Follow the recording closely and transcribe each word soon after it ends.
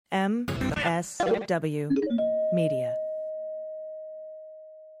MSW Media.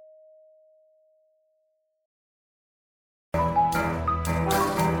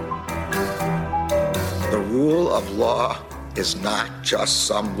 The rule of law is not just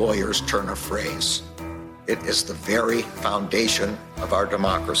some lawyer's turn of phrase. It is the very foundation of our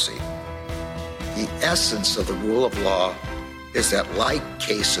democracy. The essence of the rule of law is that like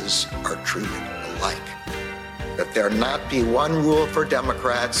cases are treated alike. That there not be one rule for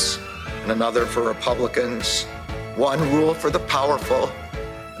Democrats and another for Republicans, one rule for the powerful,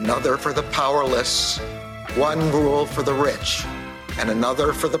 another for the powerless, one rule for the rich and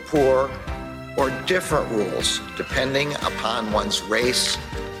another for the poor, or different rules depending upon one's race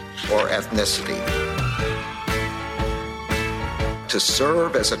or ethnicity. To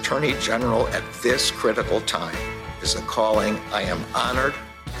serve as Attorney General at this critical time is a calling I am honored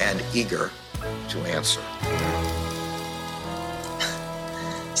and eager to answer.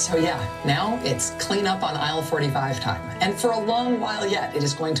 So now it's clean up on aisle 45 time. And for a long while yet, it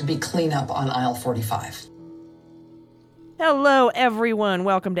is going to be clean up on aisle 45. Hello, everyone.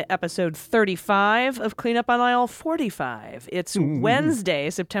 Welcome to episode 35 of Clean Up on Aisle 45. It's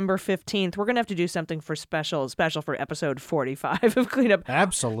Wednesday, September 15th. We're going to have to do something for special for episode 45 of Clean Up.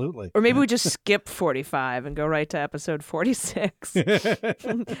 Absolutely. Or maybe we just skip 45 and go right to episode 46.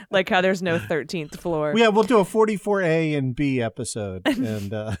 Like how there's no 13th floor. Yeah, we'll do a 44A and B episode and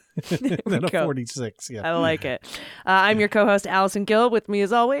then a 46. Yeah, I like it. I'm your co-host, Allison Gill. With me,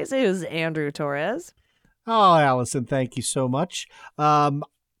 as always, is Andrew Torres. Oh, Allison, thank you so much. Can't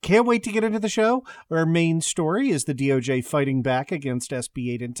wait to get into the show. Our main story is the DOJ fighting back against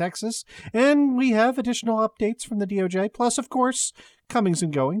SB 8 in Texas, and we have additional updates from the DOJ, plus, of course, comings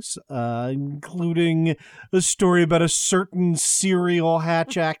and goings, including a story about a certain serial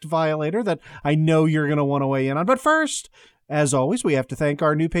Hatch Act violator that I know you're going to want to weigh in on. But first, as always, we have to thank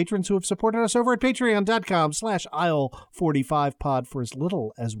our new patrons who have supported us over at patreon.com/aisle45pod for as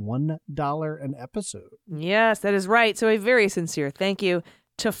little as $1 an episode. Yes, that is right. So a very sincere thank you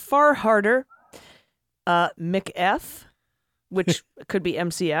to Far Harder, McF, which could be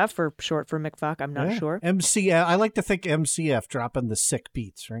MCF or short for McFuck. I'm not sure. MCF. I like to think MCF dropping the sick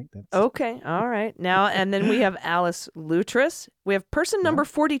beats, right? Okay. All right. Now, and then we have Alice Lutris. We have person number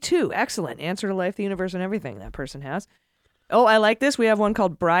 42. Excellent. Answer to life, the universe, and everything that person has. Oh, I like this. We have one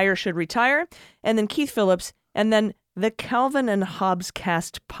called Breyer Should Retire, and then Keith Phillips, and then the Calvin and Hobbes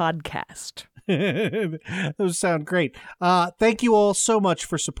Cast podcast. Those sound great. Thank you all so much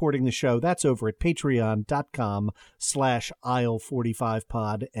for supporting the show. That's over at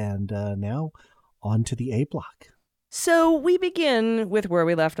patreon.com/aisle45pod. And now on to the A block. So we begin with where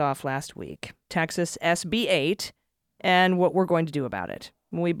we left off last week, Texas SB 8, and what we're going to do about it.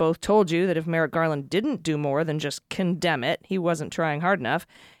 We both told you that if Merrick Garland didn't do more than just condemn it, he wasn't trying hard enough.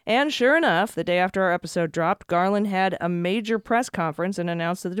 And sure enough, the day after our episode dropped, Garland had a major press conference and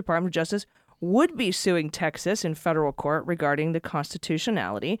announced that the Department of Justice would be suing Texas in federal court regarding the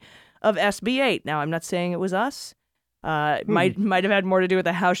constitutionality of SB 8. Now, I'm not saying it was us. Might have had more to do with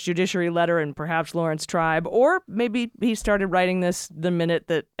the House Judiciary letter and perhaps Lawrence Tribe, or maybe he started writing this the minute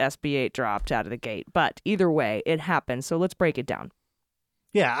that SB 8 dropped out of the gate. But either way, it happened, so let's break it down.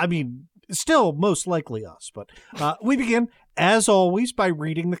 Yeah, I mean, still most likely us, but we begin, as always, by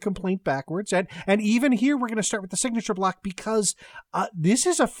reading the complaint backwards. And even here, we're going to start with the signature block because this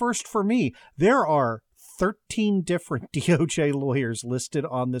is a first for me. There are 13 different DOJ lawyers listed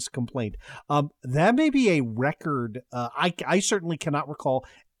on this complaint. That may be a record. I certainly cannot recall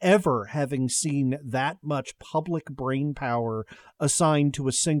ever having seen that much public brain power assigned to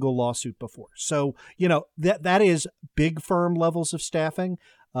a single lawsuit before. So, that is big firm levels of staffing.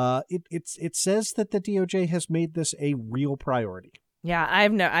 It says that the DOJ has made this a real priority. Yeah,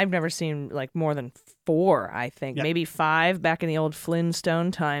 I've never seen like more than 4, I think, maybe 5 back in the old Flintstone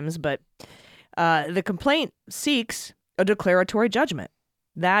times. But the complaint seeks a declaratory judgment.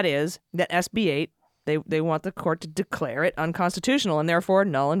 That is that SB 8, they want the court to declare it unconstitutional and therefore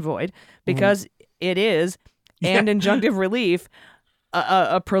null and void because it is, and injunctive relief,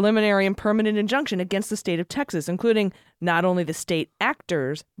 a preliminary and permanent injunction against the state of Texas, including not only the state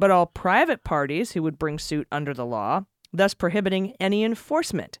actors, but all private parties who would bring suit under the law, thus prohibiting any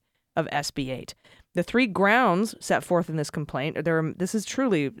enforcement of SB 8. The 3 grounds set forth in this complaint, this is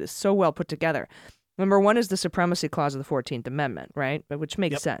truly so well put together. Number 1 is the supremacy clause of the 14th Amendment, right? Which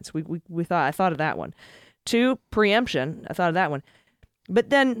makes sense. I thought of that one. 2, preemption. I thought of that one. But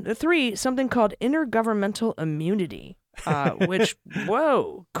then 3, something called intergovernmental immunity, which,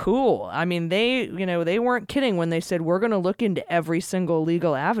 whoa, cool. I mean, they weren't kidding when they said, we're going to look into every single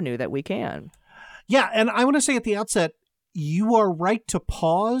legal avenue that we can. Yeah. And I want to say at the outset, you are right to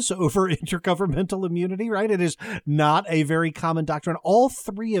pause over intergovernmental immunity, right? It is not a very common doctrine. All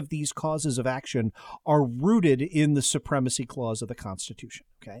three of these causes of action are rooted in the Supremacy Clause of the Constitution,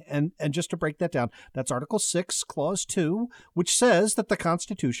 okay? And just to break that down, that's Article 6, Clause 2, which says that the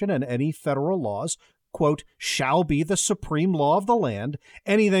Constitution and any federal laws, quote, shall be the supreme law of the land,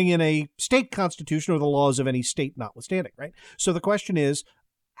 anything in a state constitution or the laws of any state notwithstanding, right? So the question is,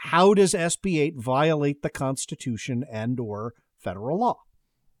 how does SB 8 violate the Constitution and or federal law?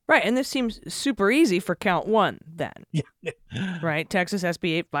 Right, and this seems super easy for count one then. Yeah. Right, Texas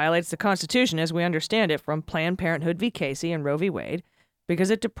SB 8 violates the Constitution as we understand it from Planned Parenthood v. Casey and Roe v. Wade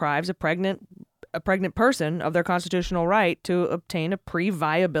because it deprives a pregnant person of their constitutional right to obtain a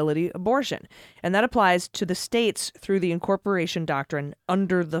pre-viability abortion. And that applies to the states through the incorporation doctrine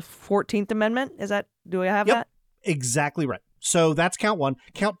under the 14th Amendment. Do I have that? Exactly right. So that's count one.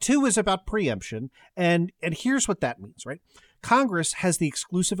 Count two is about preemption. And here's what that means, right? Congress has the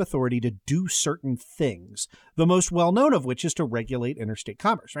exclusive authority to do certain things, the most well-known of which is to regulate interstate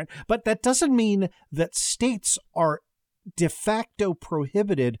commerce, right? But that doesn't mean that states are de facto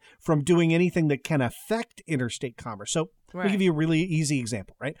prohibited from doing anything that can affect interstate commerce. So I'll give you a really easy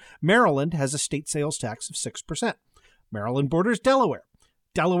example, right? Maryland has a state sales tax of 6%. Maryland borders Delaware.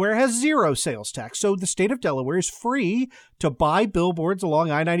 Delaware has zero sales tax, so the state of Delaware is free to buy billboards along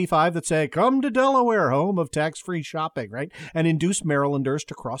I-95 that say, come to Delaware, home of tax-free shopping, right? And induce Marylanders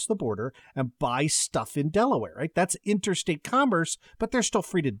to cross the border and buy stuff in Delaware, right? That's interstate commerce, but they're still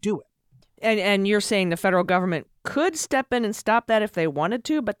free to do it. And you're saying the federal government could step in and stop that if they wanted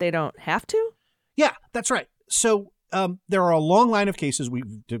to, but they don't have to? Yeah, that's right. So there are a long line of cases we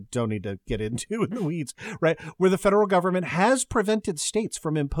don't need to get into in the weeds, right, where the federal government has prevented states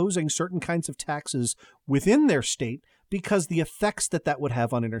from imposing certain kinds of taxes within their state because the effects that would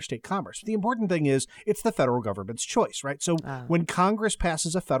have on interstate commerce. The important thing is it's the federal government's choice, right? So when Congress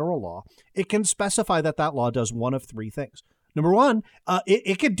passes a federal law, it can specify that law does one of three things. Number one,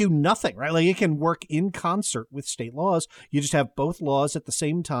 it could do nothing, right? Like it can work in concert with state laws. You just have both laws at the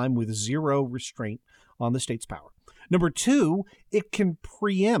same time with zero restraint on the state's power. Number two, it can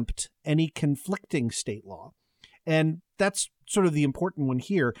preempt any conflicting state law. And that's sort of the important one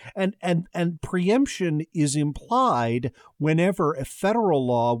here. And preemption is implied whenever a federal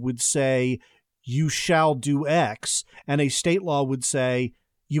law would say, you shall do X, and a state law would say,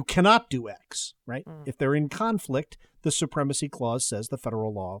 you cannot do X, right? If they're in conflict, the Supremacy Clause says the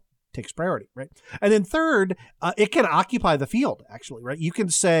federal law takes priority, right? And then third, it can occupy the field, actually, right? You can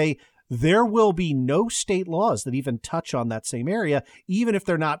say, there will be no state laws that even touch on that same area, even if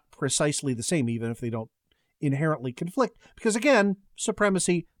they're not precisely the same, even if they don't inherently conflict. Because again,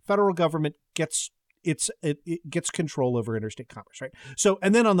 supremacy, federal government gets it gets control over interstate commerce, right? So,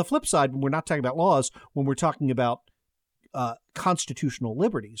 and then on the flip side, when we're not talking about laws, when we're talking about constitutional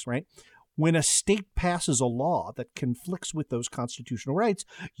liberties, right? When a state passes a law that conflicts with those constitutional rights,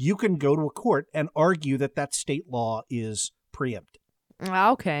 you can go to a court and argue that state law is preempted.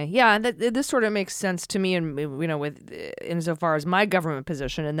 Okay. Yeah, this sort of makes sense to me, and with insofar as my government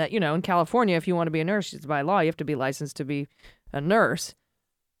position, and that in California, if you want to be a nurse, it's by law you have to be licensed to be a nurse.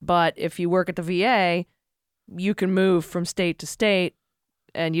 But if you work at the VA, you can move from state to state,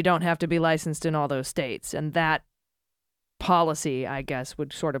 and you don't have to be licensed in all those states. And that policy, I guess,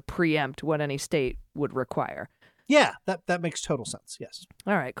 would sort of preempt what any state would require. Yeah, that makes total sense. Yes.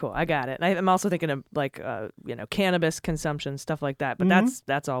 All right, cool. I got it. I'm also thinking of like cannabis consumption, stuff like that. But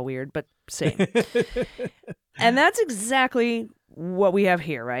that's all weird, but same. And that's exactly what we have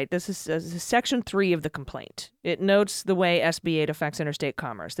here, right? This is Section 3 of the complaint. It notes the way SB 8 affects interstate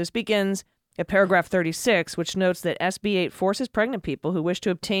commerce. This begins at paragraph 36, which notes that SB 8 forces pregnant people who wish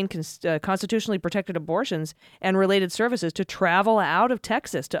to obtain constitutionally protected abortions and related services to travel out of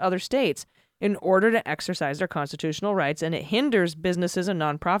Texas to other states in order to exercise their constitutional rights, and it hinders businesses and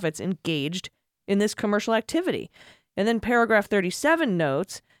nonprofits engaged in this commercial activity. And then paragraph 37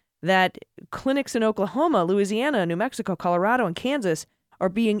 notes that clinics in Oklahoma, Louisiana, New Mexico, Colorado, and Kansas are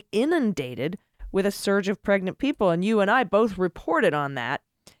being inundated with a surge of pregnant people, and you and I both reported on that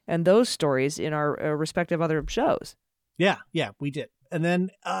and those stories in our respective other shows. Yeah, we did. And then,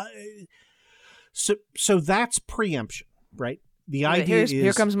 so that's preemption, right? The idea is...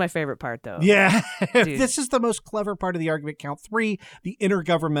 Here comes my favorite part, though. Yeah. This is the most clever part of the argument. Count 3, the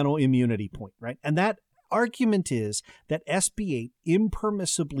intergovernmental immunity point, right? And that argument is that SB 8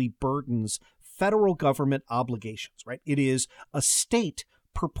 impermissibly burdens federal government obligations, right? It is a state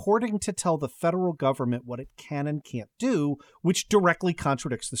purporting to tell the federal government what it can and can't do, which directly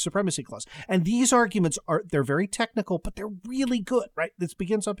contradicts the Supremacy Clause. And these arguments they're very technical, but they're really good, right? This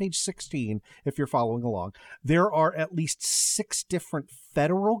begins on page 16, if you're following along. There are at least 6 different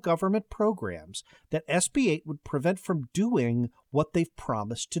federal government programs that SB 8 would prevent from doing what they've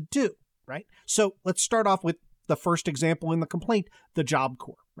promised to do, right? So let's start off with the first example in the complaint, the Job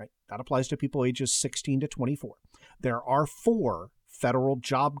Corps, right? That applies to people ages 16 to 24. There are 4 federal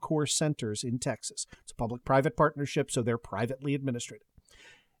Job Corps centers in Texas. It's a public-private partnership, so they're privately administrated.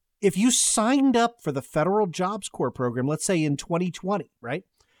 If you signed up for the federal Jobs Corps program, let's say in 2020, right?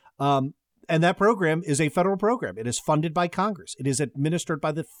 And that program is a federal program. It is funded by Congress. It is administered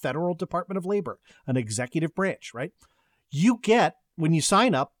by the Federal Department of Labor, an executive branch, right? You get, when you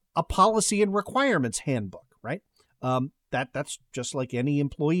sign up, a policy and requirements handbook, right? That's just like any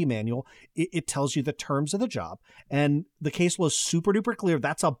employee manual. It tells you the terms of the job, and the case law is super duper clear.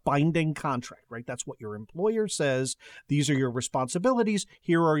 That's a binding contract, right? That's what your employer says. These are your responsibilities.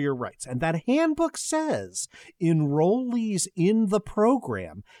 Here are your rights. And that handbook says enrollees in the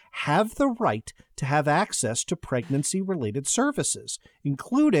program have the right to have access to pregnancy-related services,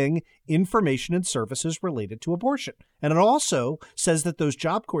 including information and services related to abortion. And it also says that those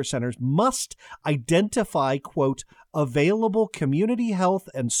Job Corps centers must identify, quote, available community health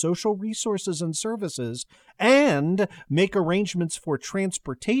and social resources and services, and make arrangements for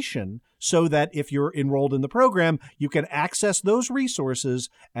transportation so that if you're enrolled in the program, you can access those resources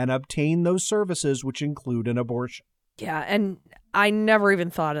and obtain those services, which include an abortion. Yeah, and I never even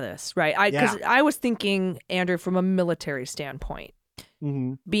thought of this, right? Because I was thinking, Andrew, from a military standpoint,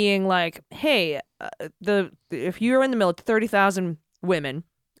 being like, hey, if you're in the military, 30,000 women,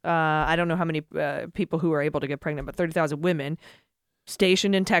 I don't know how many people who are able to get pregnant, but 30,000 women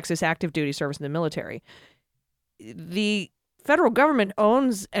stationed in Texas, active duty service in the military. The federal government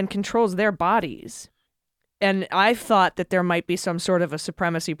owns and controls their bodies. And I thought that there might be some sort of a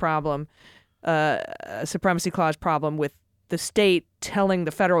supremacy problem, a supremacy clause problem with the state telling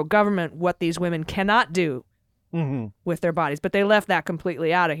the federal government what these women cannot do with their bodies. But they left that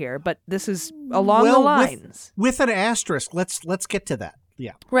completely out of here. But this is along the lines. With an asterisk, let's get to that.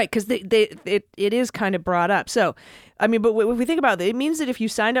 Yeah. Right, because it is kind of brought up. So, I mean, but if we think about it, it means that if you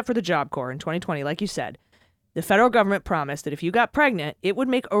signed up for the Job Corps in 2020, like you said, the federal government promised that if you got pregnant, it would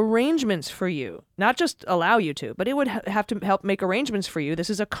make arrangements for you, not just allow you to, but it would have to help make arrangements for you. This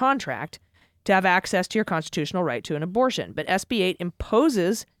is a contract to have access to your constitutional right to an abortion. But SB 8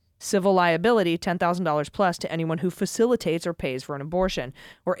 imposes civil liability, $10,000 plus, to anyone who facilitates or pays for an abortion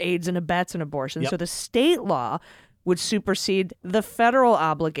or aids and abets an abortion. Yep. So the state law would supersede the federal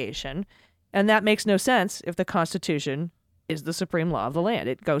obligation, and that makes no sense if the Constitution is the supreme law of the land.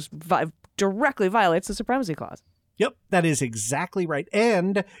 It goes directly violates the Supremacy Clause. Yep, that is exactly right.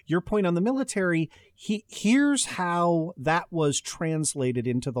 And your point on the military, here's how that was translated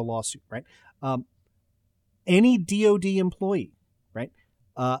into the lawsuit, right? Any DOD employee, right,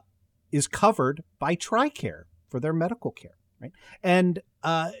 is covered by TRICARE for their medical care, right? And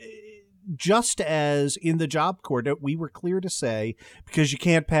just as in the Job Corps, we were clear to say, because you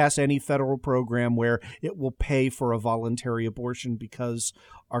can't pass any federal program where it will pay for a voluntary abortion because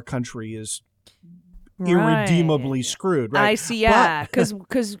our country is irredeemably screwed, right? I see, yeah,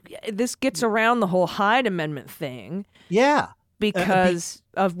 because this gets around the whole Hyde Amendment thing. Yeah. Because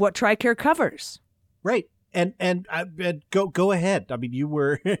of what TRICARE covers. Right. And go ahead. I mean, you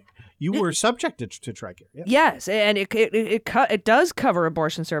were subjected to TRICARE. Yeah. Yes, and it does cover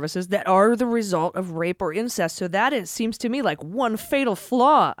abortion services that are the result of rape or incest. So that seems to me like one fatal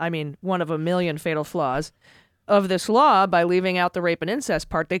flaw. I mean, one of a million fatal flaws of this law. By leaving out the rape and incest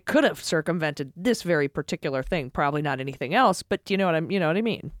part, they could have circumvented this very particular thing. Probably not anything else, but you know what I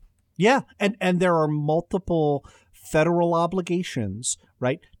mean. Yeah, and there are multiple federal obligations,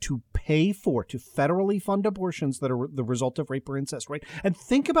 right, to federally fund abortions that are the result of rape or incest, right? And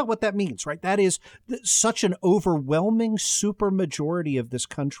think about what that means, right? That is such an overwhelming supermajority of this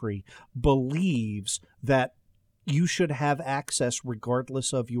country believes that you should have access,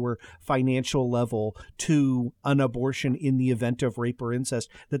 regardless of your financial level, to an abortion in the event of rape or incest,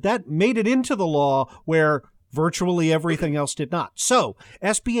 that made it into the law where virtually everything else did not. So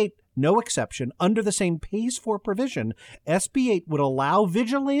SB 8 no exception, under the same pays for provision, SB 8 would allow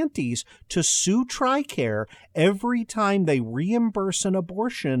vigilantes to sue TRICARE every time they reimburse an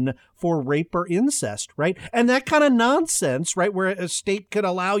abortion for rape or incest, right? And that kind of nonsense, right, where a state could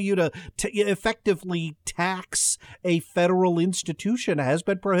allow you to effectively tax a federal institution has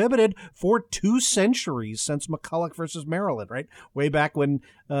been prohibited for 2 centuries since McCulloch versus Maryland, right? Way back when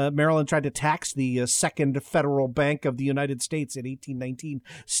Maryland tried to tax the second federal bank of the United States in 1819.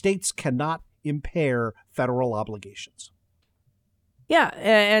 States cannot impair federal obligations. Yeah,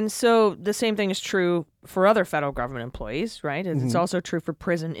 and so the same thing is true for other federal government employees, right? It's also true for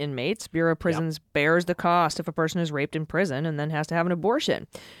prison inmates. Bureau of Prisons bears the cost if a person is raped in prison and then has to have an abortion.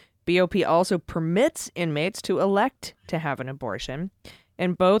 BOP also permits inmates to elect to have an abortion,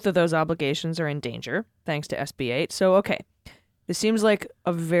 and both of those obligations are in danger, thanks to SB 8. So, okay, this seems like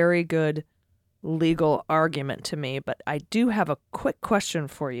a very good legal argument to me, but I do have a quick question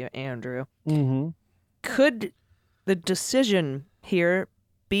for you, Andrew. Could the decision here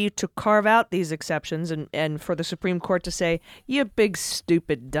be to carve out these exceptions and for the Supreme Court to say, you big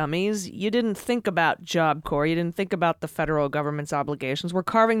stupid dummies, you didn't think about Job Corps, you didn't think about the federal government's obligations, we're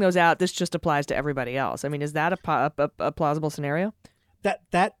carving those out, this just applies to everybody else? I mean, is that a plausible scenario?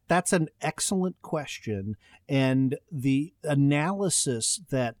 That's an excellent question, and the analysis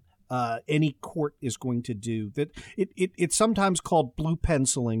that any court is going to do, that it's sometimes called blue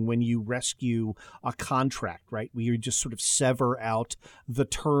penciling when you rescue a contract, right? Where you just sort of sever out the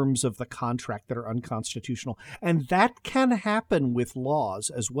terms of the contract that are unconstitutional. And that can happen with laws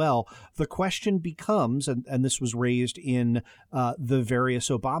as well. The question becomes, and this was raised in the various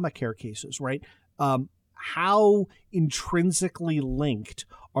Obamacare cases, right? How intrinsically linked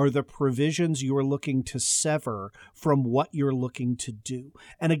are the provisions you're looking to sever from what you're looking to do?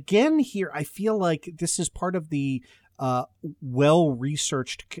 And again, here, I feel like this is part of the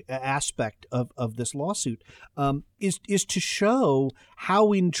well-researched aspect of this lawsuit, is to show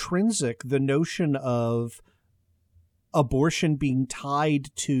how intrinsic the notion of abortion being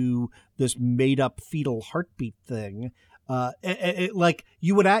tied to this made-up fetal heartbeat thing. Like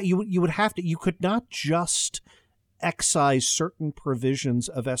you could not just excise certain provisions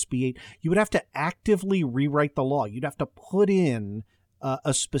of SB 8. You would have to actively rewrite the law. You'd have to put in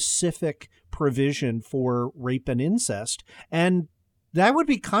a specific provision for rape and incest, and that would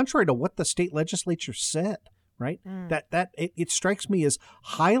be contrary to what the state legislature said. Right? It strikes me as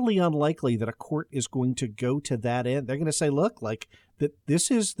highly unlikely that a court is going to go to that end. They're going to say, look, like that this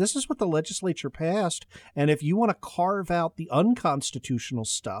is what the legislature passed, and if you want to carve out the unconstitutional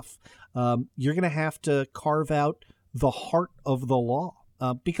stuff, you're going to have to carve out the heart of the law.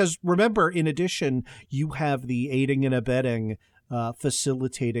 Because remember, in addition, you have the aiding and abetting,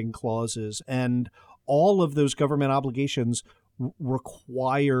 facilitating clauses, and all of those government obligations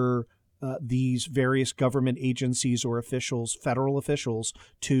require these various government agencies or officials, federal officials,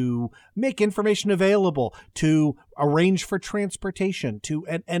 to make information available, to arrange for transportation, to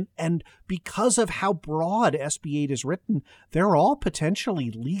and because of how broad SB 8 is written, they're all potentially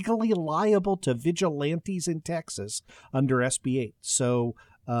legally liable to vigilantes in Texas under SB 8. So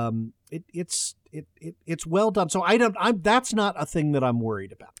it's well done. So that's not a thing that I'm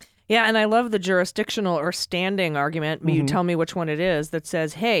worried about. Yeah, and I love the jurisdictional or standing argument, but you tell me which one it is, that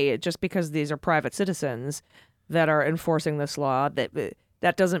says, hey, just because these are private citizens that are enforcing this law,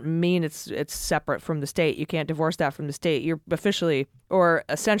 that doesn't mean it's separate from the state. You can't divorce that from the state. You're officially or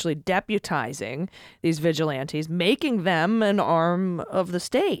essentially deputizing these vigilantes, making them an arm of the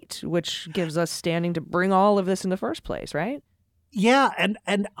state, which gives us standing to bring all of this in the first place, right? Yeah,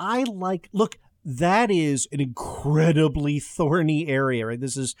 and I look, that is an incredibly thorny area, right?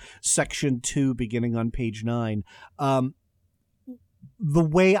 This is section 2 beginning on page 9. The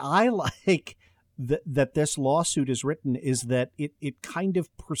way I like that this lawsuit is written is that it kind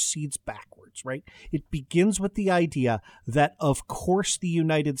of proceeds backwards, right? It begins with the idea that, of course, the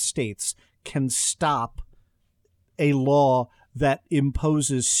United States can stop a law that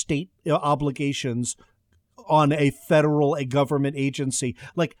imposes state obligations on a government agency.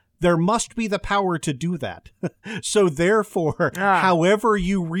 Like, there must be the power to do that. So therefore, however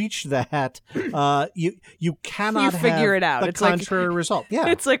you reach that, you cannot figure it out. The it's contrary result. Yeah,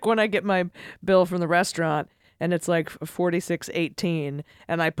 it's like when I get my bill from the restaurant and it's like $46.18,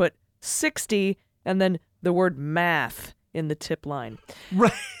 and I put 60 and then the word math in the tip line.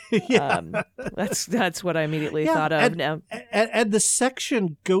 Right. Yeah. That's what I immediately thought of. Now, and the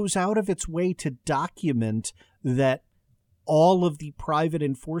section goes out of its way to document that all of the private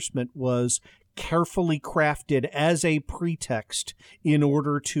enforcement was carefully crafted as a pretext in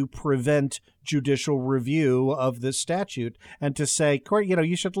order to prevent judicial review of this statute and to say, court,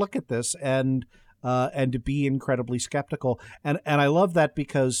 you should look at this and to be incredibly skeptical. And I love that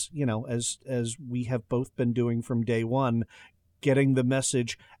because, as we have both been doing from day one, getting the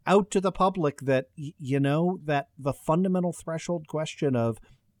message out to the public that, that the fundamental threshold question of,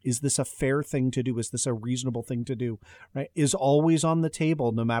 is this a fair thing to do? Is this a reasonable thing to do? Right? Is always on the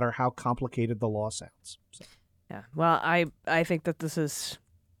table, no matter how complicated the law sounds. So. Yeah. Well, I think that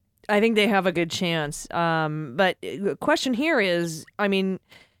I think they have a good chance. But the question here is,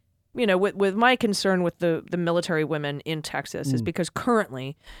 with my concern with the military women in Texas is because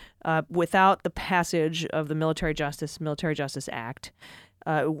currently, without the passage of the Military Justice Act,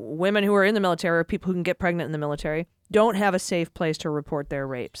 women who are in the military or people who can get pregnant in the military don't have a safe place to report their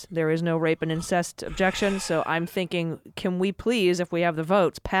rapes. There is no rape and incest objection. So I'm thinking, can we please, if we have the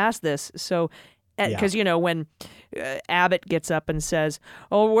votes, pass this? So, because, when Abbott gets up and says,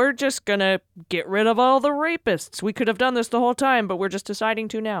 oh, we're just going to get rid of all the rapists. We could have done this the whole time, but we're just deciding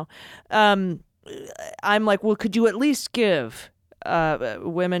to now. I'm like, well, could you at least give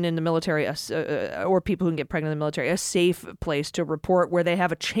women in the military or people who can get pregnant in the military a safe place to report where they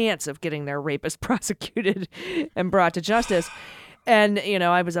have a chance of getting their rapist prosecuted and brought to justice? And,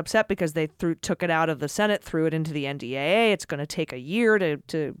 I was upset because they took it out of the Senate, threw it into the NDAA. It's going to take a year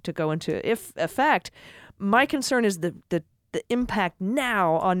to go into effect. My concern is the impact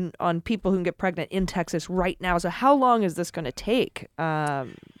now on people who can get pregnant in Texas right now. So how long is this going to take?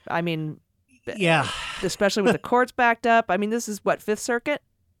 Yeah, especially with the courts backed up. This is what, Fifth Circuit?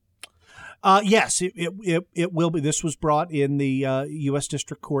 Yes, it will be. This was brought in the U.S.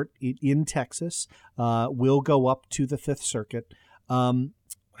 District Court in Texas. Will go up to the Fifth Circuit.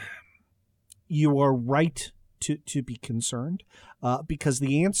 You are right to be concerned because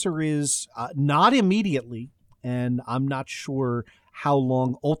the answer is not immediately, and I'm not sure how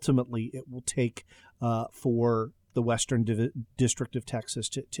long ultimately it will take for the Western District of Texas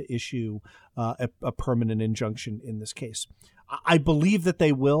to issue a permanent injunction in this case. I believe that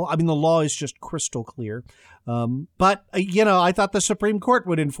they will. The law is just crystal clear. But I thought the Supreme Court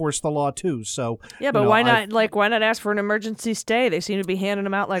would enforce the law too. So yeah, but why not? Why not ask for an emergency stay? They seem to be handing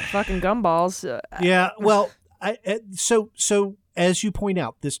them out like fucking gumballs. Yeah. Well, so as you point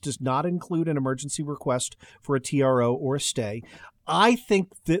out, this does not include an emergency request for a TRO or a stay. I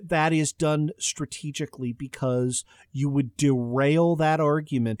think that is done strategically because you would derail that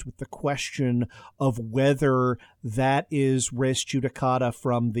argument with the question of whether that is res judicata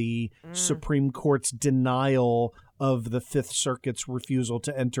from the Supreme Court's denial of the Fifth Circuit's refusal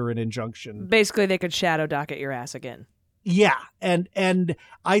to enter an injunction. Basically, they could shadow docket your ass again. Yeah, and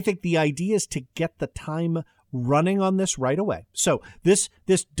I think the idea is to get the time running on this right away. So this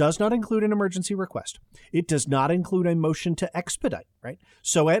does not include an emergency request. It does not include a motion to expedite, right?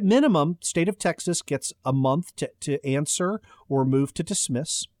 So at minimum, state of Texas gets a month to answer or move to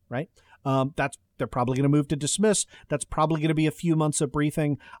dismiss, right? They're probably going to move to dismiss. That's probably going to be a few months of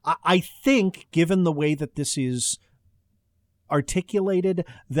briefing. I think, given the way that this is articulated,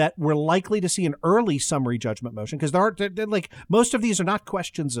 that we're likely to see an early summary judgment motion because they're like most of these are not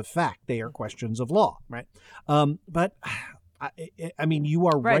questions of fact; they are questions of law, right? But you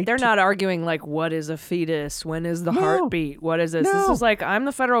are right. They're not arguing like, what is a fetus? When is the heartbeat? What is this? No. This is like, I'm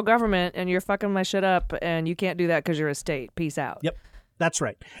the federal government and you're fucking my shit up, and you can't do that because you're a state. Peace out. Yep. That's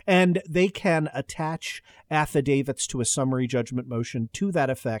right. And they can attach affidavits to a summary judgment motion to that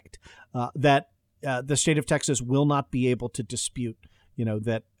effect that the state of Texas will not be able to dispute,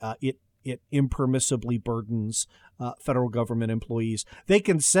 that it impermissibly burdens federal government employees. They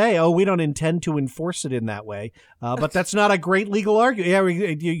can say, "Oh, we don't intend to enforce it in that way," but that's not a great legal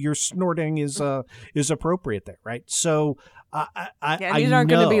argument. Yeah, your snorting is appropriate there, right? So, these aren't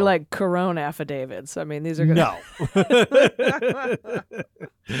going to be like Corona affidavits. These are going to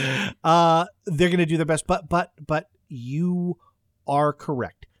they're going to do their best, but you are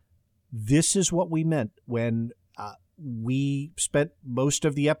correct. This is what we meant when we spent most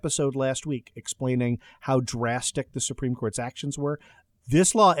of the episode last week explaining how drastic the Supreme Court's actions were.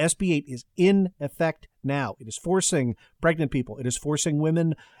 This law, SB 8, is in effect now. It is forcing pregnant people. It is forcing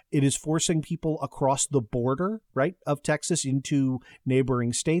women. It is forcing people across the border, right, of Texas into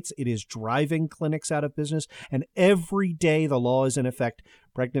neighboring states. It is driving clinics out of business. And every day the law is in effect,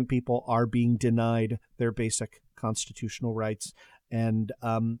 pregnant people are being denied their basic constitutional rights. And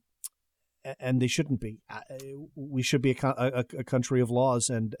they shouldn't be. We should be a country of laws,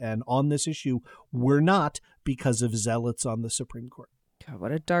 and on this issue, we're not because of zealots on the Supreme Court. God,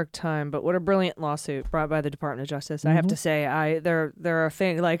 what a dark time, but what a brilliant lawsuit brought by the Department of Justice. I have to say, there are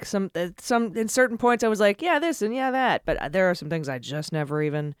things like some in certain points I was like, yeah, this and yeah, that, but there are some things I just never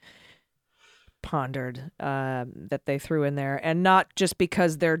even pondered that they threw in there, and not just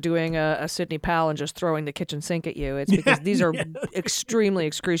because they're doing a Sidney Powell and just throwing the kitchen sink at you. It's because these are extremely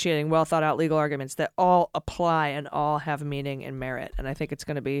excruciating, well thought out legal arguments that all apply and all have meaning and merit. And I think it's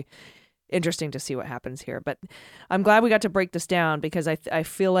going to be interesting to see what happens here. But I'm glad we got to break this down, because I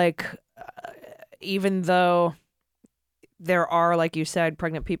feel like even though there are, like you said,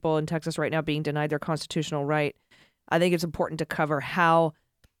 pregnant people in Texas right now being denied their constitutional right, I think it's important to cover how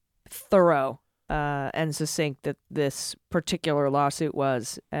thorough and succinct that this particular lawsuit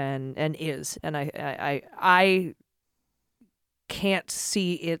was and is. And I can't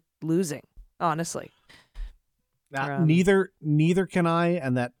see it losing, honestly. Neither can I,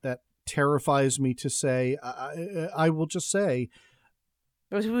 and that terrifies me to say. I will just say,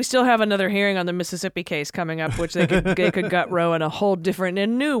 we still have another hearing on the Mississippi case coming up, which they could gut row in a whole different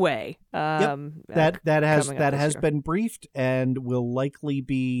and new way. That has been briefed and will likely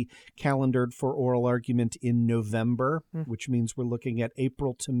be calendared for oral argument in November, which means we're looking at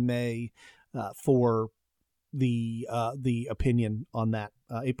April to May for the opinion on that.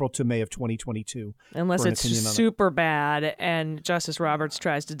 April to May of 2022. Unless it's super bad and Justice Roberts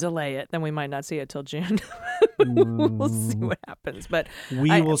tries to delay it, then we might not see it till June. We'll see what happens. But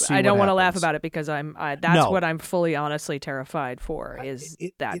we will see. I don't want to laugh about it, because that's what I'm fully honestly terrified for is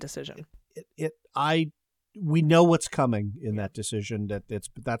that decision. We know what's coming in that decision.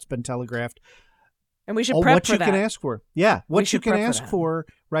 That's been telegraphed. And we should prep for that. What you can ask for. Yeah. What you can ask for,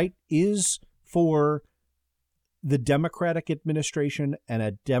 right, is for the Democratic administration and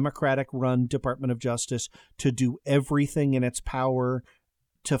a Democratic-run Department of Justice to do everything in its power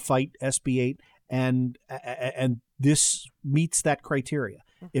to fight SB 8, and this meets that criteria.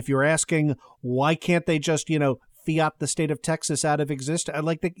 If you're asking why can't they just fiat the state of Texas out of existence, I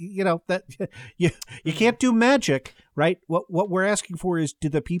like that that you can't do magic, right? What we're asking for is, do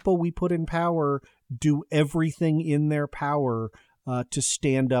the people we put in power do everything in their power to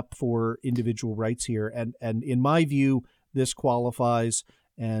stand up for individual rights here, and in my view, this qualifies,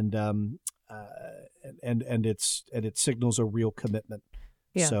 and it signals a real commitment.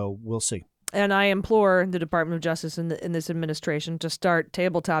 Yeah. So we'll see. And I implore the Department of Justice in this administration to start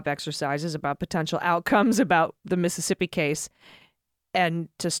tabletop exercises about potential outcomes about the Mississippi case, and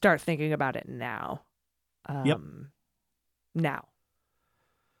to start thinking about it now. Now,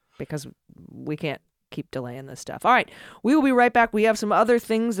 because we can't keep delaying this stuff. All right, we will be right back. We have some other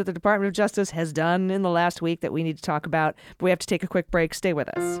things that the Department of Justice has done in the last week that we need to talk about, but we have to take a quick break. Stay with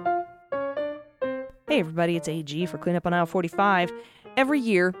us. Hey everybody, it's AG for Cleanup on Aisle 45. Every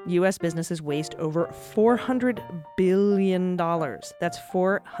year, U.S. businesses waste over $400 billion. That's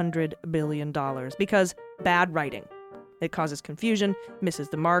 $400 billion because bad writing. It causes confusion, misses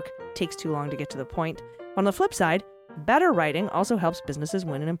the mark, takes too long to get to the point. On the flip side, better writing also helps businesses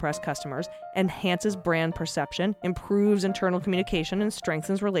win and impress customers, enhances brand perception, improves internal communication, and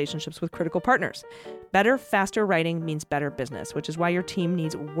strengthens relationships with critical partners. Better, faster writing means better business, which is why your team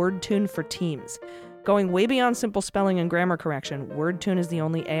needs WordTune for Teams. Going way beyond simple spelling and grammar correction, WordTune is the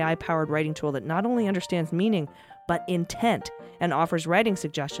only AI-powered writing tool that not only understands meaning, but intent, and offers writing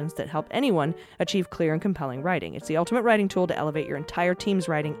suggestions that help anyone achieve clear and compelling writing. It's the ultimate writing tool to elevate your entire team's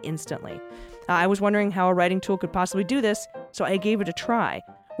writing instantly. I was wondering how a writing tool could possibly do this, so I gave it a try.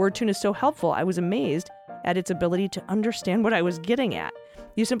 WordTune is so helpful, I was amazed at its ability to understand what I was getting at.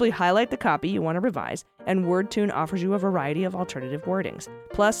 You simply highlight the copy you want to revise, and WordTune offers you a variety of alternative wordings,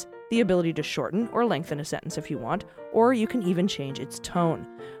 plus the ability to shorten or lengthen a sentence if you want, or you can even change its tone.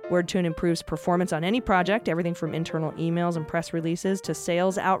 WordTune improves performance on any project, everything from internal emails and press releases to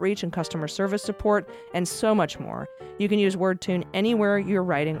sales outreach and customer service support, and so much more. You can use WordTune anywhere you're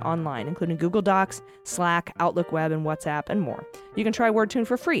writing online, including Google Docs, Slack, Outlook Web, and WhatsApp, and more. You can try WordTune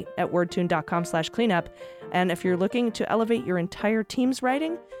for free at wordtune.com/cleanup. And if you're looking to elevate your entire team's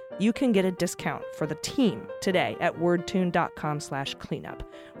writing, you can get a discount for the team today at wordtune.com/cleanup.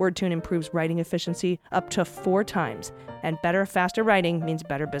 WordTune improves writing efficiency up to 4 times, and better, faster writing means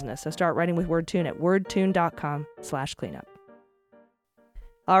better business. So start writing with WordTune at wordtune.com/cleanup.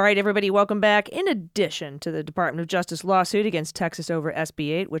 All right, everybody, welcome back. In addition to the Department of Justice lawsuit against Texas over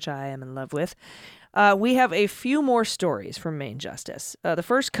SB 8, which I am in love with, we have a few more stories from Maine Justice. The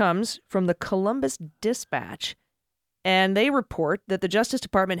first comes from the Columbus Dispatch, and they report that the Justice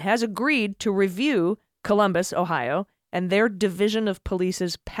Department has agreed to review Columbus, Ohio, and their Division of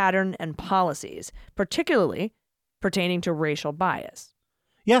Police's pattern and policies, particularly pertaining to racial bias.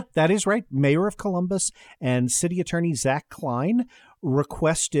 Yeah, that is right. Mayor of Columbus and City Attorney Zach Klein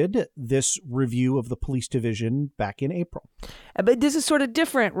requested this review of the police division back in April. But this is sort of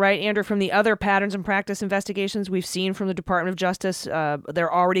different, right, Andrew, from the other patterns and practice investigations we've seen from the Department of Justice.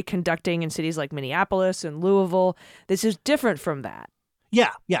 They're already conducting in cities like Minneapolis and Louisville. This is different from that.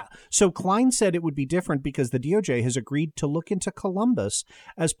 Yeah. So Klein said it would be different because the DOJ has agreed to look into Columbus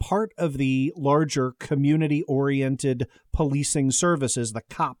as part of the larger community-oriented policing services, the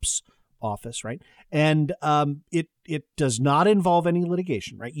COPS office, right? And it does not involve any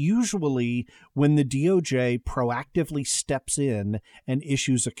litigation, right? Usually when the DOJ proactively steps in and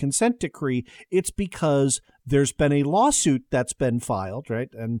issues a consent decree, it's because there's been a lawsuit that's been filed, right?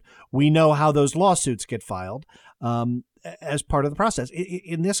 And we know how those lawsuits get filed. As part of the process.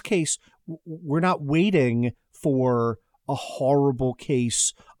 In this case, we're not waiting for a horrible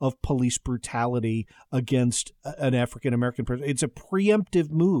case of police brutality against an African-American person. It's a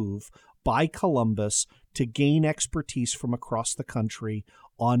preemptive move by Columbus to gain expertise from across the country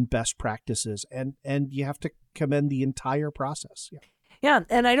on best practices. And you have to commend the entire process. Yeah,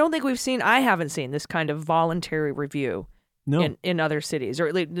 and I haven't seen this kind of voluntary review. No. In other cities, or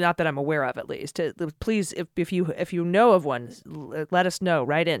at least not that I'm aware of, at least. Please, if you know of one, let us know.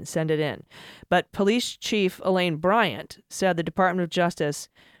 Write in, send it in. But Police Chief Elaine Bryant said the Department of Justice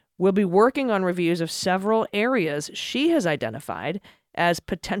will be working on reviews of several areas she has identified as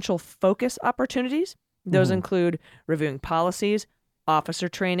potential focus opportunities. Those include reviewing policies, officer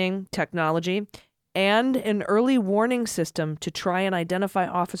training, technology, and an early warning system to try and identify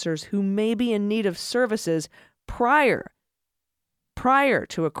officers who may be in need of services prior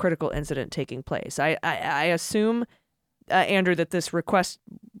to a critical incident taking place. I assume, Andrew, that this request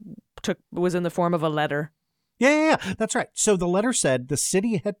was in the form of a letter. Yeah, that's right. So the letter said the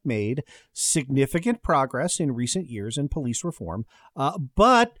city had made significant progress in recent years in police reform,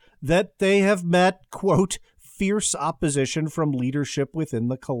 but that they have met, quote, fierce opposition from leadership within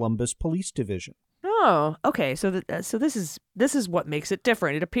the Columbus Police Division. Oh, okay. So this is what makes it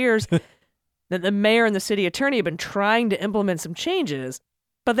different. It appears that the mayor and the city attorney have been trying to implement some changes,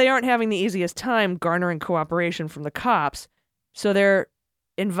 but they aren't having the easiest time garnering cooperation from the cops. So they're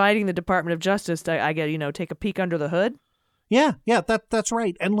inviting the Department of Justice to, take a peek under the hood. Yeah, that's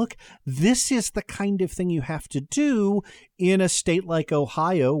right. And look, this is the kind of thing you have to do in a state like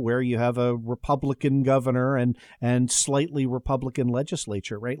Ohio, where you have a Republican governor and slightly Republican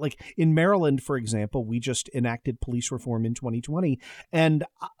legislature, right? Like in Maryland, for example, we just enacted police reform in 2020, and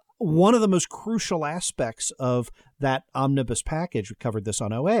one of the most crucial aspects of that omnibus package, we covered this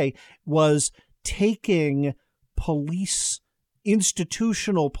on OA, was taking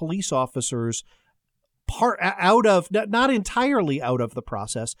institutional police officers out of, not entirely out of the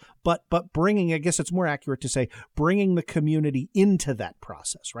process, but bringing, I guess it's more accurate to say, bringing the community into that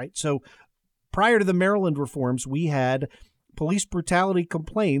process, right? So prior to the Maryland reforms, we had police brutality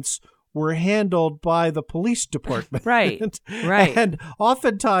complaints were handled by the police department. Right. And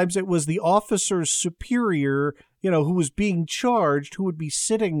oftentimes it was the officer's superior, who was being charged, who would be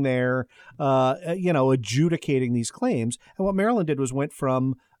sitting there, adjudicating these claims. And what Maryland did was went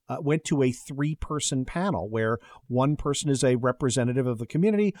to a 3-person panel where one person is a representative of the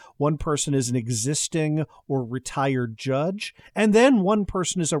community, one person is an existing or retired judge, and then one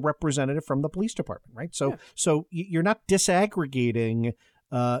person is a representative from the police department, right? So you're not disaggregating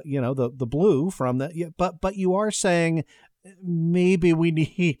the blue from the, but you are saying maybe we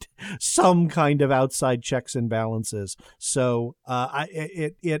need some kind of outside checks and balances. So that's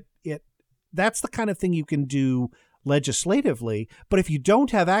the kind of thing you can do legislatively. But if you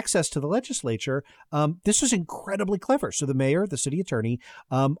don't have access to the legislature, this is incredibly clever. So the mayor, the city attorney,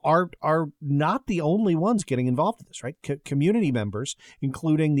 are not the only ones getting involved in this, right? Community members,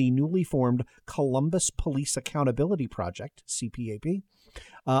 including the newly formed Columbus Police Accountability Project, CPAP,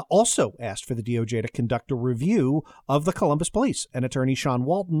 also asked for the DOJ to conduct a review of the Columbus Police. And attorney Sean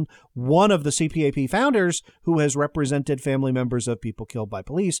Walton, one of the CPAP founders who has represented family members of people killed by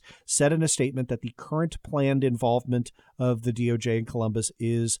police, said in a statement that the current planned involvement of the DOJ in Columbus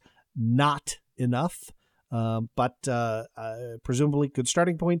is not enough. But presumably good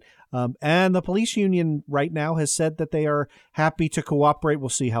starting point. And the police union right now has said that they are happy to cooperate. We'll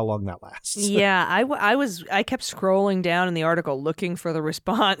see how long that lasts. Yeah, I kept scrolling down in the article looking for the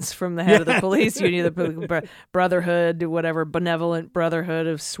response from the head of the police union, the brotherhood, whatever, benevolent brotherhood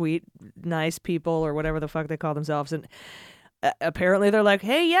of sweet, nice people or whatever the fuck they call themselves. And apparently they're like,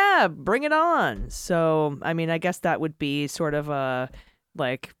 hey, yeah, bring it on. So, I mean, I guess that would be sort of a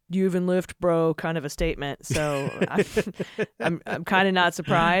like you've and lift, bro, kind of a statement. So I'm kind of not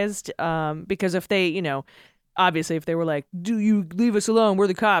surprised because if they, obviously, if they were like, "Do you leave us alone? We're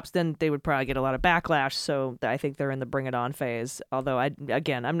the cops," then they would probably get a lot of backlash. So I think they're in the bring it on phase. Although I'm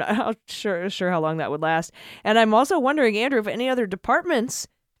not sure how long that would last. And I'm also wondering, Andrew, if any other departments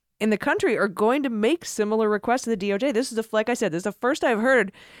in the country are going to make similar requests to the DOJ. This is like I said, this is the first I've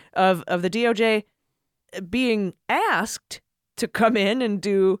heard of the DOJ being asked to come in and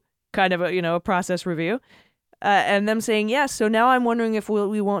do kind of a process review. And them saying yes. So now I'm wondering if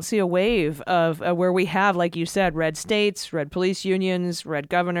we won't see a wave of where we have, like you said, red states, red police unions, red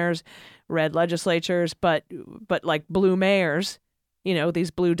governors, red legislatures, but like blue mayors,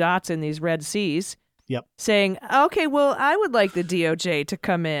 these blue dots in these red C's. Yep. Saying, okay, well, I would like the DOJ to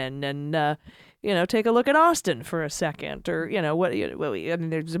come in and take a look at Austin for a second, or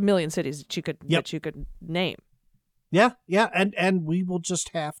there's a million cities that you could name. Yeah, and we will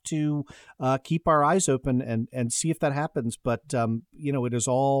just have to keep our eyes open and see if that happens. But it is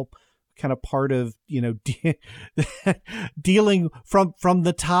all kind of part of dealing from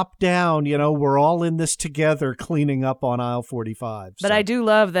the top down. We're all in this together, cleaning up on aisle 45. But I do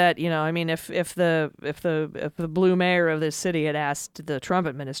love that. If the blue mayor of this city had asked the Trump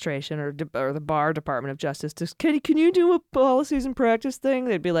administration or the Barr Department of Justice to can you do a policies and practice thing,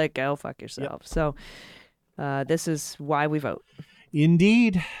 they'd be like, "Oh, fuck yourself." Yep. So. This is why we vote.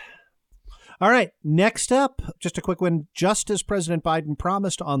 Indeed. All right. Next up, just a quick one. Just as President Biden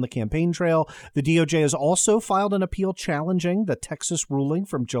promised on the campaign trail, the DOJ has also filed an appeal challenging the Texas ruling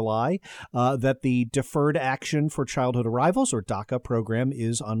from July that the Deferred Action for Childhood Arrivals, or DACA, program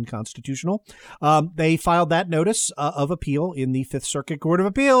is unconstitutional. They filed that notice of appeal in the Fifth Circuit Court of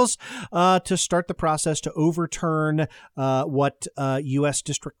Appeals to start the process to overturn what U.S.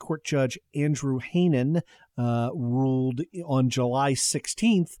 District Court Judge Andrew Hanen ruled on July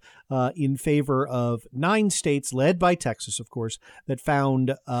 16th in favor of 9 states, led by Texas, of course, that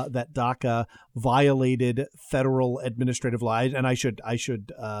found that DACA violated federal administrative law. And I should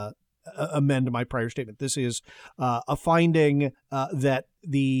amend my prior statement. This is a finding that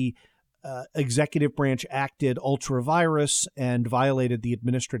the executive branch acted ultra vires and violated the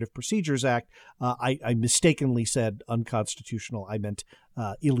Administrative Procedures Act. I mistakenly said unconstitutional. I meant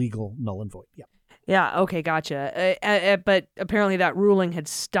illegal, null and void. Yeah. Yeah, okay, gotcha. But apparently that ruling had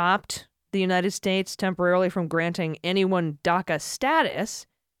stopped the United States temporarily from granting anyone DACA status,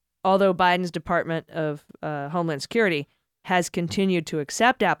 although Biden's Department of Homeland Security has continued to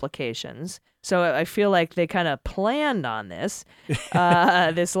accept applications. So I feel like they kind of planned on this,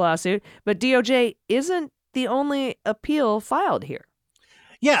 this lawsuit. But DOJ isn't the only appeal filed here.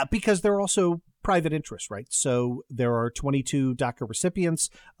 Yeah, because there are also private interests, right? So there are 22 DACA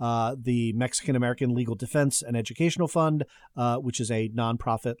recipients. The Mexican American Legal Defense and Educational Fund, which is a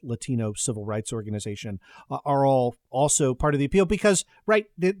nonprofit Latino civil rights organization, are all also part of the appeal because, right,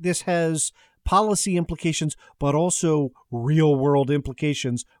 this has policy implications, but also real world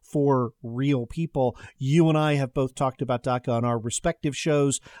implications for real people. You and I have both talked about DACA on our respective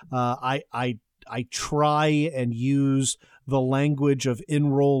shows. I try and use the language of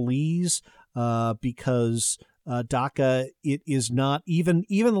enrollees because DACA, it is not even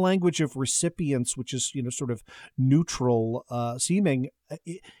the language of recipients, which is sort of neutral seeming.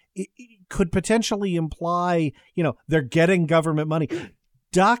 It could potentially imply they're getting government money.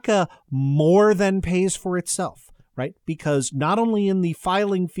 DACA more than pays for itself, right? Because not only in the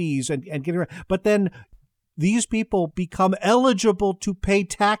filing fees and getting, but then these people become eligible to pay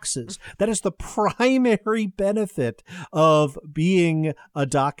taxes. That is the primary benefit of being a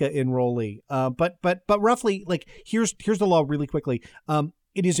DACA enrollee. But roughly, like here's the law really quickly.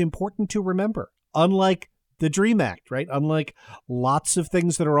 It is important to remember, unlike the DREAM Act, right? Unlike lots of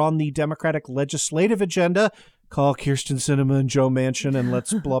things that are on the Democratic legislative agenda, call Kyrsten Sinema and Joe Manchin and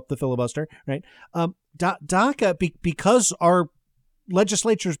let's blow up the filibuster, right? DACA, because our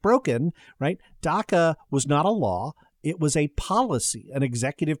legislature's broken, right? DACA was not a law. It was a policy, an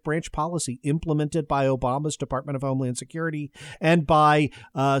executive branch policy implemented by Obama's Department of Homeland Security and by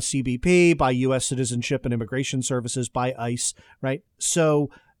CBP, by U.S. Citizenship and Immigration Services, by ICE, right? So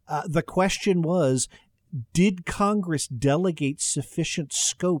the question was, did Congress delegate sufficient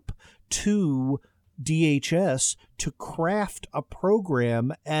scope to DHS to craft a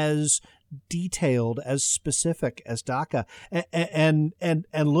program as detailed, as specific as DACA? And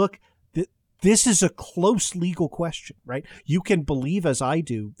look, this is a close legal question, right? You can believe, as I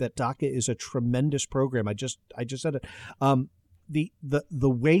do, that DACA is a tremendous program. I just said it. The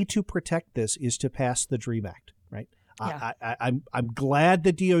way to protect this is to pass the DREAM Act, right? Yeah. I'm glad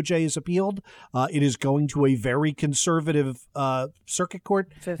the DOJ has appealed. It is going to a very conservative circuit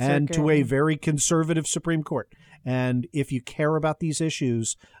court Fifth and Circuit. to a very conservative Supreme Court. And if you care about these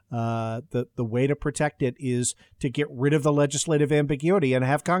issues, the way to protect it is to get rid of the legislative ambiguity and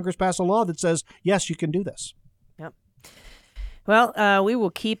have Congress pass a law that says, yes, you can do this. Yep. Well, we will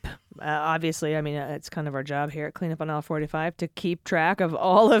keep, obviously, I mean, it's kind of our job here at Cleanup on Aisle 45 to keep track of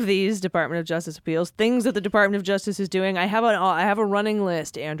all of these Department of Justice appeals, things that the Department of Justice is doing. I have a running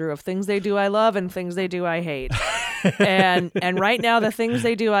list, Andrew, of things they do I love and things they do I hate. and right now, the things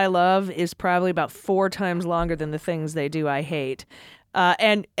they do I love is probably about 4 times longer than the things they do I hate.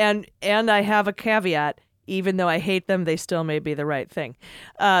 And I have a caveat. Even though I hate them, they still may be the right thing.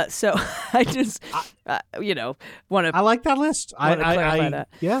 So I just, want to. I like that list. Clarify that.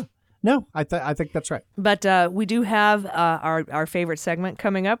 Yeah. No, I think that's right. But we do have our favorite segment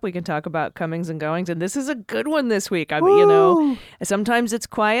coming up. We can talk about comings and goings, and this is a good one this week. Sometimes it's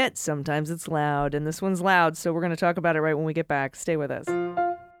quiet, sometimes it's loud, and this one's loud. So we're going to talk about it right when we get back. Stay with us.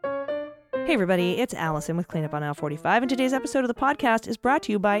 Hey everybody, it's Allison with Cleanup on Aisle 45, and today's episode of the podcast is brought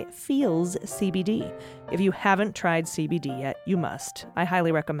to you by Feels CBD. If you haven't tried CBD yet, you must. I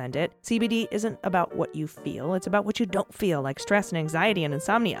highly recommend it. CBD isn't about what you feel, it's about what you don't feel, like stress and anxiety and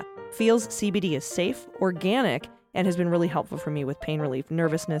insomnia. Feels CBD is safe, organic, and has been really helpful for me with pain relief,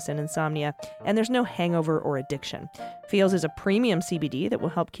 nervousness, and insomnia, and there's no hangover or addiction. Feels is a premium CBD that will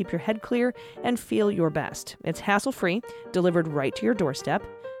help keep your head clear and feel your best. It's hassle-free, delivered right to your doorstep.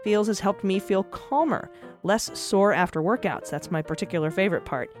 Feels has helped me feel calmer, less sore after workouts. That's my particular favorite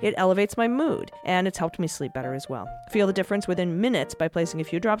part. It elevates my mood, and it's helped me sleep better as well. Feel the difference within minutes by placing a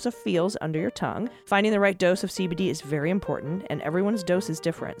few drops of Feels under your tongue. Finding the right dose of CBD is very important, and everyone's dose is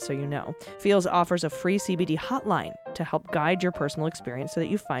different, so you know. Feels offers a free CBD hotline to help guide your personal experience so that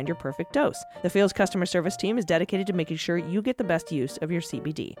you find your perfect dose. The Feels customer service team is dedicated to making sure you get the best use of your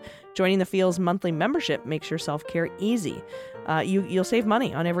CBD. Joining the Feels monthly membership makes your self-care easy. You'll save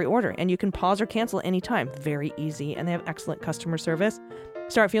money on every order, and you can pause or cancel anytime. Very easy, and they have excellent customer service.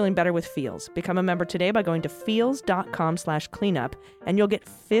 Start feeling better with Feels. Become a member today by going to feels.com/cleanup, and you'll get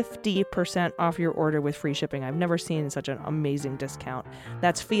 50% off your order with free shipping. I've never seen such an amazing discount.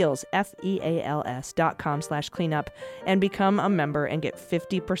 That's Feels, FEALS.com/cleanup, and become a member and get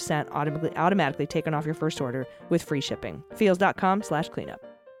 50% automatically taken off your first order with free shipping. Feels.com/cleanup.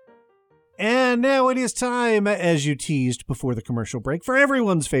 And now it is time, as you teased before the commercial break, for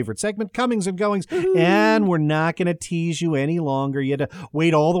everyone's favorite segment, Comings and Goings. Woo-hoo. And we're not going to tease you any longer. You had to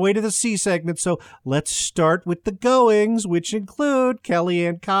wait all the way to the C segment. So let's start with the goings, which include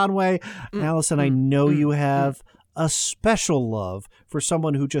Kellyanne Conway. Allison, I know you have a special love for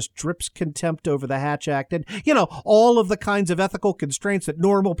someone who just drips contempt over the Hatch Act and, all of the kinds of ethical constraints that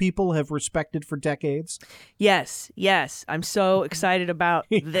normal people have respected for decades. Yes. I'm so excited about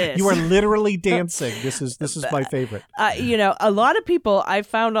this. You are literally dancing. This is my favorite. A lot of people I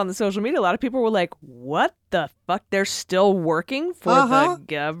found on the social media, a lot of people were like, what the fuck? They're still working for the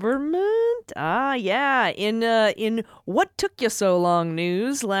government? Yeah. In What Took You So Long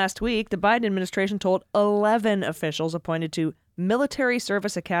news last week, the Biden administration told 11 officials appointed to Military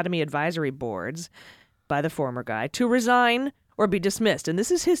Service Academy advisory boards by the former guy to resign or be dismissed. And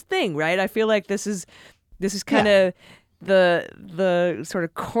this is his thing, right? I feel like this is kind of the sort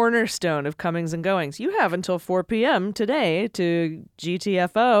of cornerstone of comings and goings. You have until 4 p.m. today to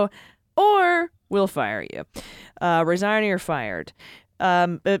GTFO, or we'll fire you. Resigning or fired.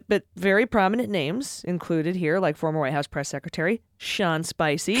 But very prominent names included here, like former White House press secretary Sean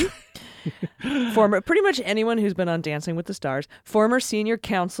Spicer, former pretty much anyone who's been on Dancing with the Stars, former senior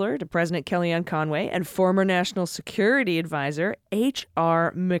counselor to President Kellyanne Conway, and former national security advisor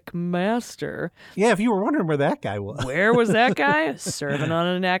H.R. McMaster. Yeah, if you were wondering where that guy was. Where was that guy? Serving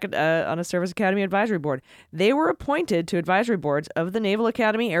on a Service Academy advisory board. They were appointed to advisory boards of the Naval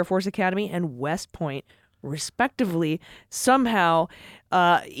Academy, Air Force Academy, and West Point, respectively. Somehow,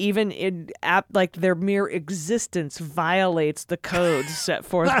 even like their mere existence violates the codes set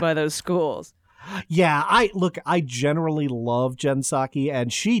forth by those schools. Yeah, I generally love Jen Psaki,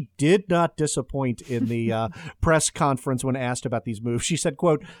 and she did not disappoint in the press conference when asked about these moves. She said,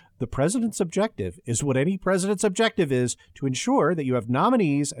 quote, "The president's objective is what any president's objective is, to ensure that you have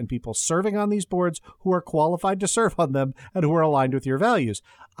nominees and people serving on these boards who are qualified to serve on them and who are aligned with your values.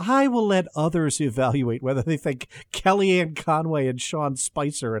 I will let others evaluate whether they think Kellyanne Conway and Sean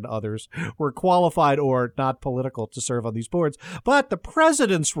Spicer and others were qualified or not political to serve on these boards. But the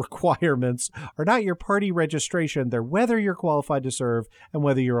president's requirements are not your party registration. They're whether you're qualified to serve and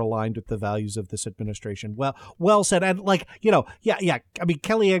whether you're aligned with the values of this administration. Well said. And yeah. I mean,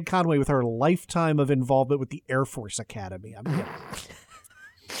 Kellyanne Conway with her lifetime of involvement with the Air Force Academy. I mean,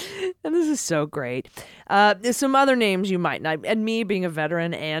 And this is so great. There's some other names you might not, and me being a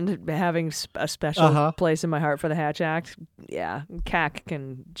veteran and having a special place in my heart for the Hatch Act, yeah, CAC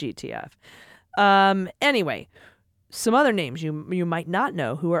and GTF. Anyway, some other names you might not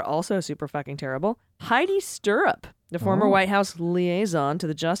know who are also super fucking terrible. Heidi Stirrup, the former White House liaison to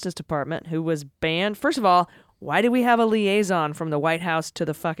the Justice Department, who was banned. First of all, why do we have a liaison from the White House to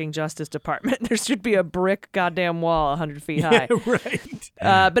the fucking Justice Department? There should be a brick goddamn wall 100 feet high. Yeah, right.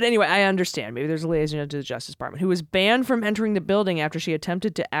 But anyway, I understand. Maybe there's a liaison to the Justice Department who was banned from entering the building after she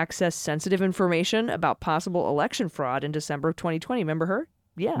attempted to access sensitive information about possible election fraud in December of 2020. Remember her?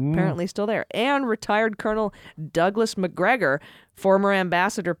 Yeah, apparently still there. And retired Colonel Douglas McGregor, former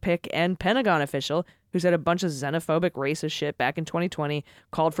ambassador pick and Pentagon official, who said a bunch of xenophobic, racist shit back in 2020,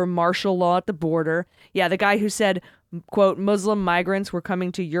 called for martial law at the border. Yeah, the guy who said, quote, Muslim migrants were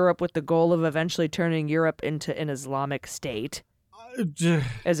coming to Europe with the goal of eventually turning Europe into an Islamic state.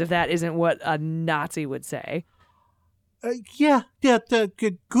 As if that isn't what a Nazi would say. Good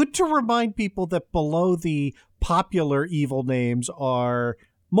to remind people that below the popular evil names are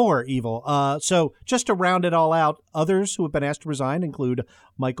more evil. So just to round it all out, others who have been asked to resign include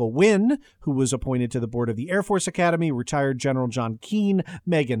Michael Wynn, who was appointed to the board of the Air Force Academy, retired General John Keane,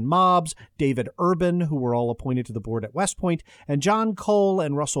 Megan Mobbs, David Urban, who were all appointed to the board at West Point, and John Cole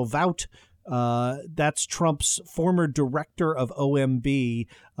and Russell Vought. That's Trump's former director of OMB.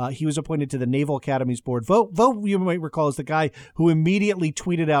 He was appointed to the Naval Academy's board. Vote, you might recall, is the guy who immediately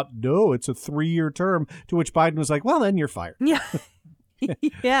tweeted out, no, it's a 3-year term, to which Biden was like, well, then you're fired. Yeah.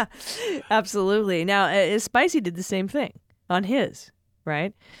 Yeah, absolutely. Now, Spicy did the same thing on his,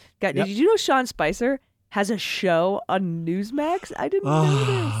 right? Did you know Sean Spicer has a show on Newsmax? I didn't know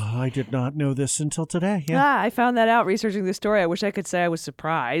this. I did not know this until today. Yeah. I found that out researching this story. I wish I could say I was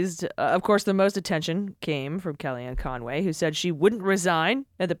surprised. Of course, the most attention came from Kellyanne Conway, who said she wouldn't resign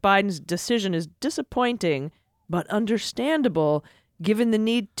and that Biden's decision is disappointing but understandable given the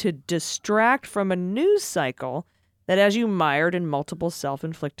need to distract from a news cycle that has you mired in multiple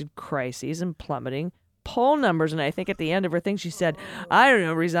self-inflicted crises and plummeting poll numbers. And I think at the end of her thing, she said, I don't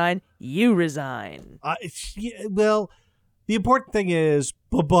know, resign, you resign. Well, the important thing is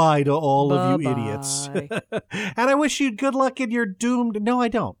bye-bye to all of you idiots. And I wish you good luck in your doomed. No, I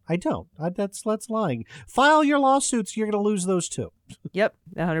don't. That's lying. File your lawsuits. You're going to lose those too. Yep,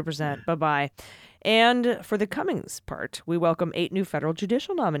 100%. Bye-bye. And for the Cummings part, we welcome 8 new federal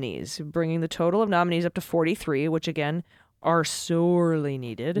judicial nominees, bringing the total of nominees up to 43, which again are sorely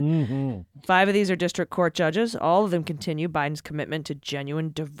needed. Mm-hmm. 5 of these are district court judges. All of them continue Biden's commitment to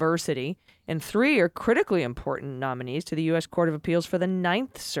genuine diversity. And 3 are critically important nominees to the U.S. Court of Appeals for the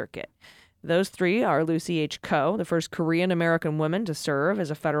Ninth Circuit. Those 3 are Lucy H. Koh, the first Korean-American woman to serve as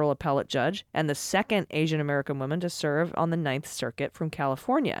a federal appellate judge, and the second Asian-American woman to serve on the Ninth Circuit from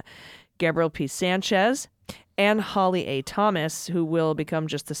California. Gabrielle P. Sanchez, and Holly A. Thomas, who will become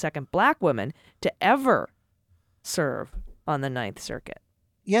just the second black woman to ever serve on the Ninth Circuit.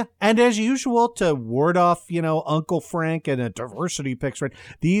 Yeah, and as usual, to ward off, Uncle Frank and a diversity picks, right?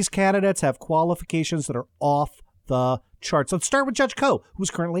 These candidates have qualifications that are off the charts. Let's start with Judge Koh,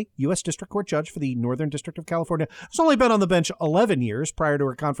 who's currently U.S. District Court Judge for the Northern District of California. Has only been on the bench 11 years prior to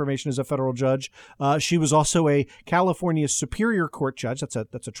her confirmation as a federal judge. She was also a California Superior Court Judge. That's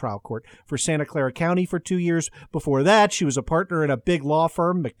a trial court for Santa Clara County for 2 years. Before that, she was a partner in a big law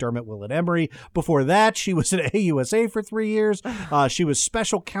firm, McDermott, Will & Emery. Before that, she was at AUSA for 3 years. She was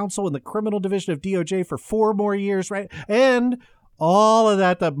special counsel in the criminal division of DOJ for 4 more years, right? And all of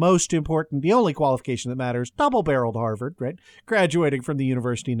that, the most important, the only qualification that matters, double-barreled Harvard, right? Graduating from the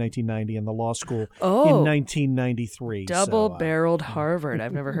university in 1990 and the law school in 1993. Double-barreled Harvard.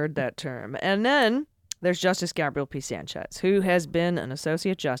 I've never heard that term. And then there's Justice Gabrielle P. Sanchez, who has been an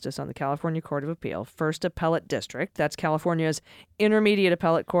associate justice on the California Court of Appeal, First Appellate District. That's California's intermediate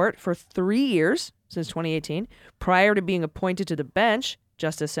appellate court for 3 years since 2018. Prior to being appointed to the bench,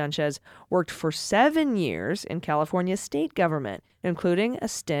 Justice Sanchez worked for 7 years in California's state government, including a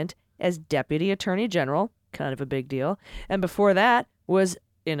stint as Deputy Attorney General, kind of a big deal, and before that was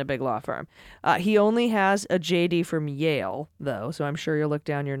in a big law firm. He only has a JD from Yale, though, so I'm sure you'll look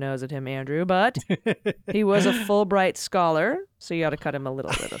down your nose at him, Andrew, but he was a Fulbright scholar, so you ought to cut him a little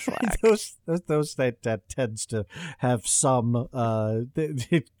bit of slack. those that tends to have some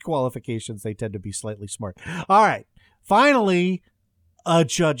qualifications. They tend to be slightly smart. All right, finally, a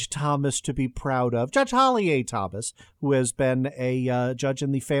Judge Thomas to be proud of. Judge Holly A. Thomas, who has been a judge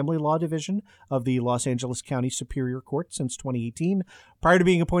in the Family Law Division of the Los Angeles County Superior Court since 2018. Prior to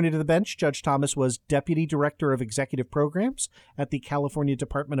being appointed to the bench, Judge Thomas was Deputy Director of Executive Programs at the California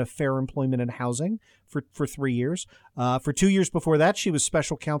Department of Fair Employment and Housing for 3 years. For 2 years before that, she was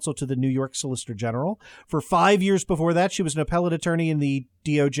Special Counsel to the New York Solicitor General. For 5 years before that, she was an appellate attorney in the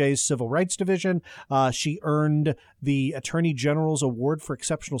DOJ's Civil Rights Division. She earned the Attorney General's Award for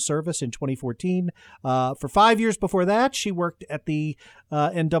Exceptional Service in 2014. For 5 years before that, she worked at the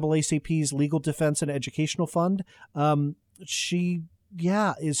NAACP's Legal Defense and Educational Fund. She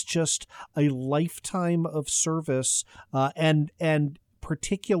is just a lifetime of service, and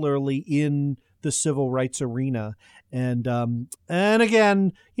particularly in the civil rights arena. And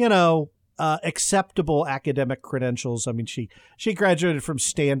again, acceptable academic credentials. I mean, she graduated from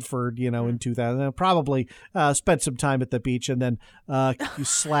Stanford, in 2000. Probably spent some time at the beach, and then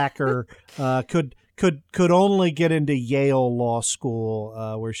slacker could only get into Yale Law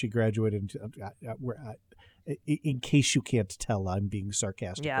School, where she graduated. In case you can't tell, I'm being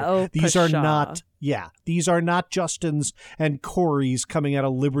sarcastic. Yeah, these are not Justins and Corys coming out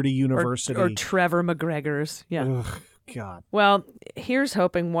of Liberty University or Trevor McGregor's. Yeah. Ugh, God. Well, here's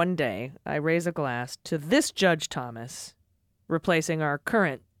hoping one day I raise a glass to this Judge Thomas, replacing our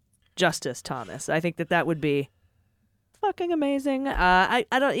current Justice Thomas. I think that would be fucking amazing. I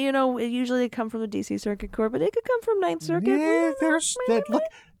don't, usually they come from the D.C. Circuit Court, but it could come from Ninth Circuit. Yeah, there's that. Look,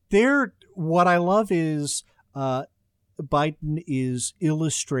 what I love is Biden is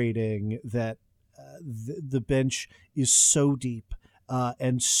illustrating that the bench is so deep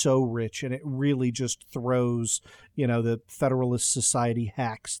and so rich, and it really just throws, the Federalist Society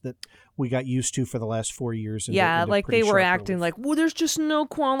hacks that we got used to for the last 4 years. Yeah, like they were acting like, well, there's just no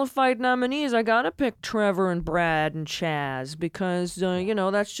qualified nominees. I gotta pick Trevor and Brad and Chaz because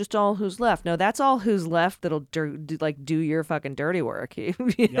that's just all who's left. No, that's all who's left that'll do your fucking dirty work.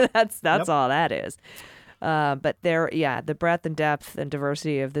 Yep. That's all that is. But the breadth and depth and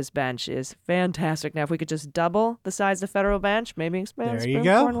diversity of this bench is fantastic. Now, if we could just double the size of the federal bench, maybe expand the Supreme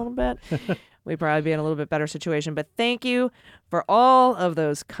Court a little bit, we'd probably be in a little bit better situation. But thank you for all of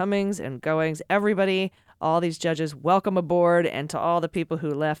those comings and goings. Everybody, all these judges, welcome aboard. And to all the people who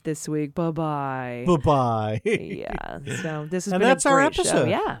left this week, bye-bye. Bye-bye. Yeah, so this has been that's a great our episode.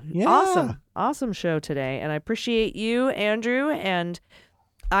 Show. Yeah, awesome show today. And I appreciate you, Andrew, and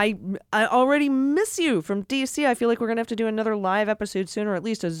I already miss you from DC. I feel like we're going to have to do another live episode soon, or at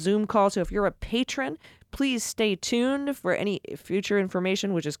least a Zoom call. So if you're a patron, please stay tuned for any future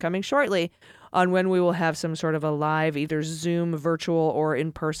information, which is coming shortly, on when we will have some sort of a live, either Zoom, virtual, or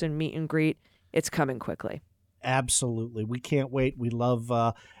in-person meet and greet. It's coming quickly. Absolutely. We can't wait. We love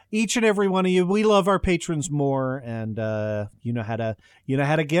each and every one of you. We love our patrons more, and you know how to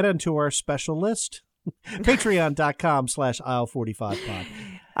get into our special list. Patreon.com/aisle45pod.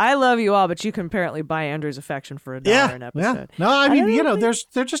 I love you all, but you can apparently buy Andrew's affection for $1 an episode. Yeah. No, I mean, they're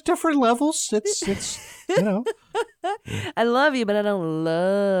just different levels. It's I love you, but I don't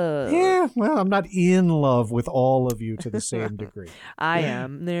love. Yeah, well, I'm not in love with all of you to the same degree. I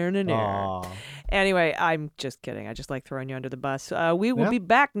am. Anyway, I'm just kidding. I just like throwing you under the bus. We will be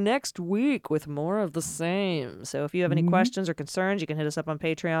back next week with more of the same. So if you have any questions or concerns, you can hit us up on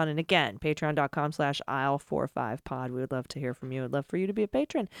Patreon. And again, patreon.com/aisle45pod. We would love to hear from you. I'd love for you to be a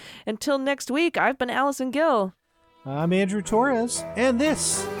patron. Until next week, I've been Allison Gill. I'm Andrew Torres, and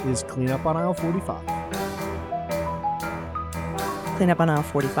this is Cleanup on Aisle 45. Cleanup on Aisle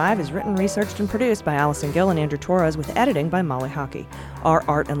 45 is written, researched, and produced by Allison Gill and Andrew Torres with editing by Molly Hockey. Our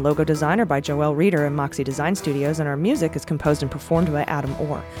art and logo design are by Joelle Reeder and Moxie Design Studios, and our music is composed and performed by Adam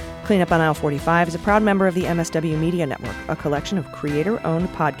Orr. Cleanup on Aisle 45 is a proud member of the MSW Media Network, a collection of creator-owned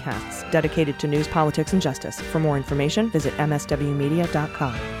podcasts dedicated to news, politics, and justice. For more information, visit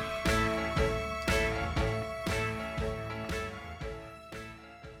mswmedia.com.